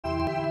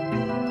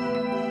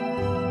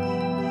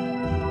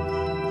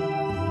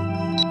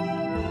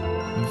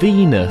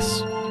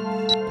Venus.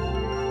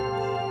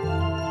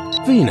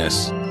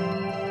 Venus.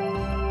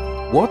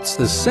 What's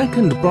the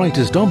second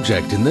brightest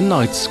object in the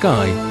night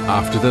sky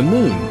after the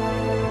Moon?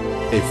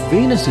 If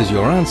Venus is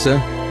your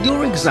answer,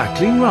 you're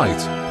exactly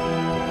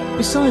right.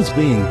 Besides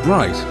being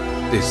bright,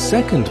 this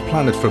second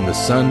planet from the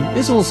Sun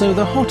is also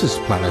the hottest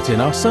planet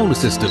in our solar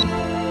system.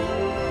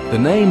 The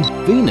name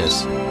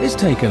Venus is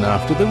taken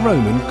after the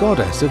Roman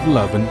goddess of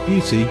love and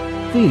beauty,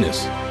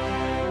 Venus.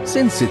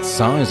 Since its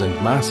size and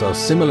mass are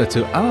similar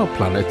to our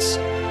planets,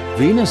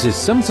 Venus is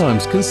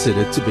sometimes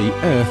considered to be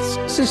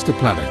Earth's sister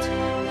planet.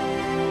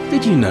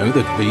 Did you know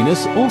that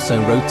Venus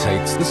also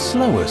rotates the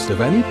slowest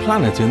of any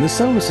planet in the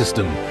solar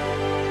system?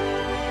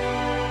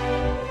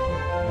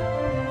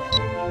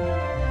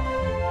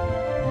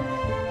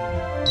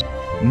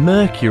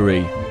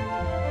 Mercury.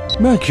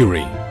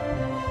 Mercury.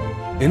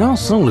 In our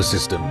solar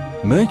system,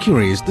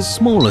 Mercury is the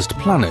smallest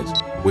planet,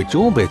 which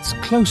orbits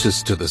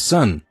closest to the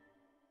Sun.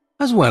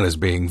 As well as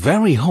being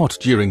very hot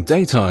during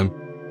daytime,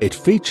 it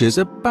features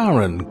a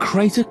barren,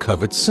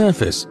 crater-covered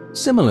surface,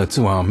 similar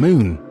to our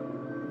Moon.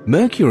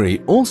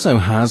 Mercury also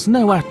has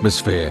no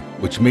atmosphere,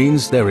 which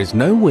means there is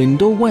no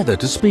wind or weather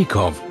to speak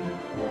of.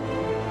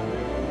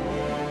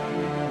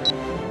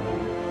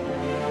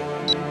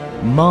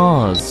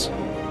 Mars.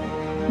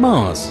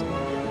 Mars.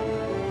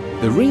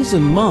 The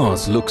reason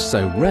Mars looks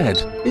so red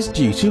is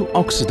due to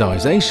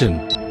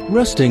oxidization,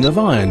 rusting of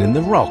iron in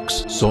the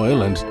rocks,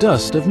 soil and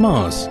dust of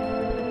Mars.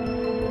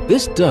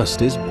 This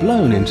dust is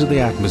blown into the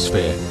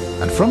atmosphere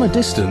and from a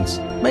distance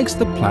makes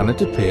the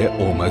planet appear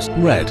almost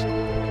red.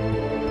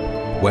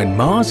 When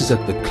Mars is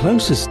at the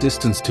closest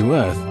distance to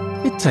Earth,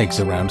 it takes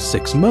around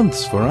 6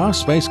 months for our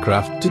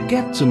spacecraft to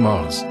get to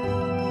Mars.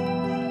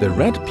 The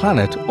red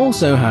planet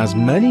also has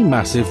many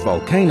massive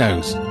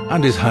volcanoes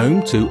and is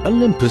home to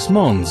Olympus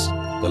Mons,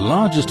 the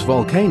largest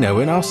volcano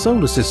in our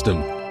solar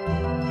system.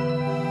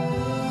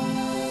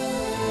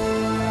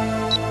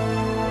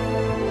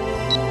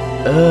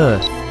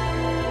 Earth.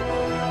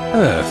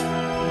 Earth.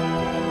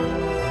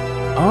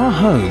 Our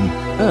home,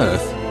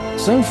 Earth,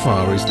 so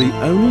far is the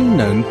only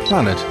known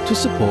planet to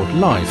support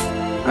life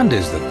and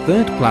is the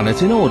third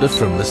planet in order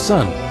from the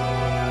Sun.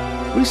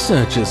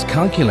 Researchers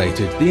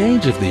calculated the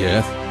age of the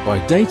Earth by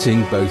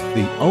dating both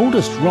the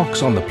oldest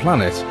rocks on the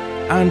planet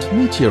and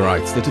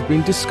meteorites that have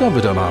been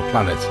discovered on our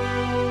planet.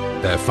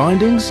 Their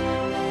findings?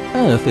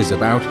 Earth is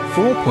about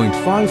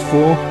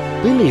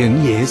 4.54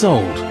 billion years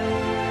old.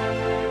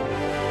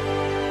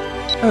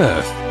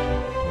 Earth.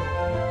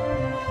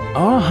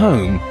 Our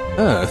home,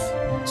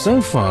 Earth,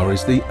 so far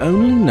is the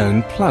only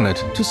known planet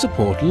to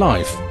support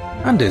life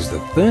and is the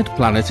third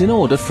planet in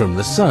order from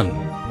the Sun.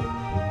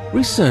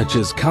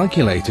 Researchers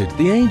calculated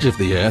the age of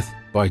the Earth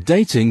by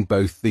dating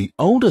both the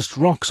oldest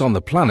rocks on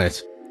the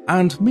planet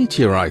and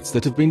meteorites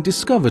that have been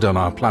discovered on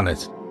our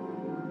planet.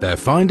 Their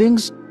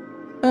findings?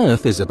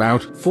 Earth is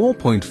about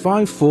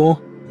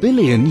 4.54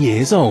 billion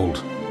years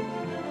old.